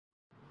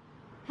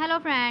Hello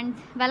friends,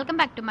 welcome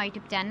back to my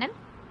YouTube channel.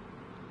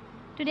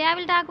 Today I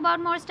will talk about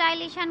more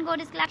stylish and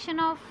gorgeous collection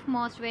of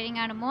most wearing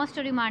and most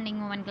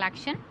demanding women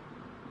collection.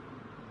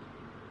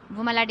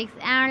 Women latex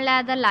and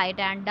leather, light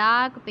and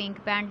dark,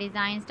 pink pant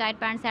designs, tight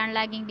pants and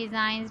legging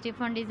designs,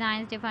 different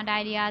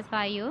ideas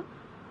for you.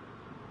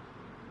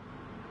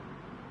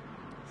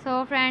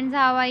 So friends,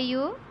 how are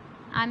you?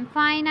 I'm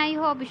fine. I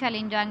hope you shall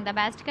enjoying the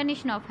best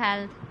condition of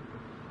health.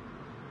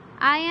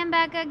 I am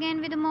back again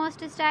with the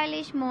most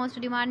stylish, most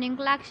demanding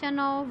collection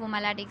of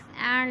women latex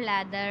and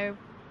leather,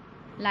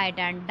 light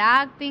and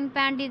dark, pink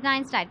pant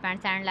designs, tight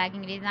pants and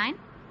legging design.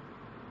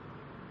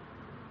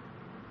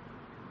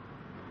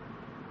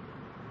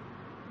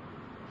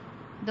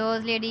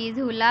 Those ladies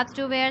who loves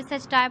to wear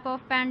such type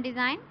of pant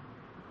design.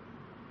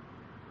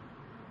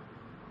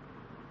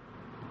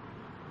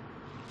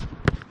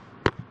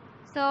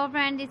 So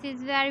friend, this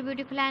is very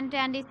beautiful and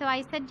trendy, so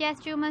I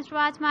suggest you must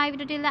watch my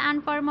video till the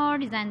end for more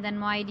designs and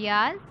more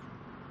ideas.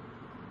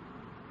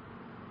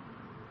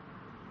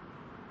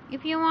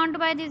 If you want to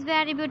buy this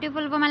very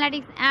beautiful women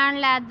latex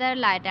and leather,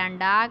 light and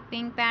dark,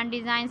 pink pant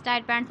designs,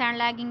 tight pants and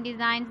legging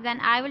designs, then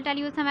I will tell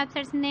you some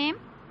websites name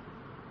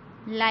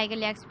like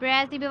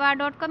AliExpress,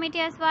 eBay.com,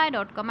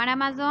 ETSY.com and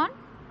Amazon.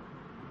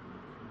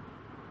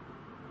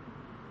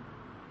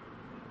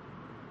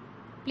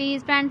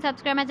 Please friends,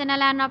 subscribe my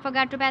channel and not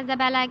forget to press the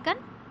bell icon.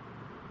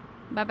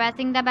 By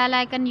pressing the bell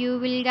icon, you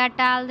will get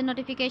all the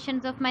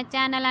notifications of my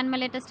channel and my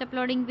latest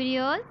uploading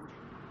videos.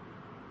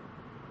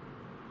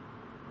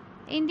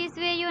 In this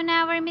way, you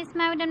never miss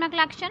my video and my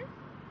collection.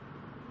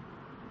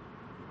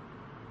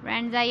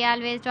 Friends, I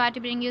always try to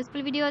bring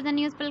useful videos and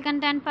useful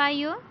content for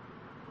you.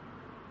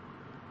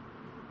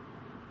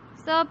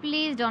 So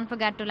please don't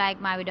forget to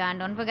like my video and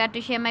don't forget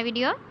to share my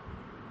video.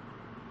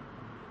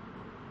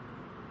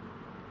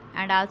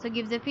 And also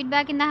give the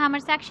feedback in the hammer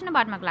section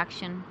about my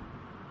collection.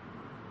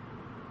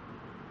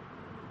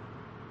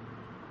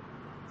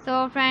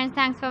 So friends,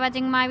 thanks for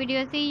watching my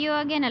video. See you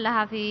again. Allah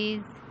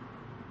Hafiz.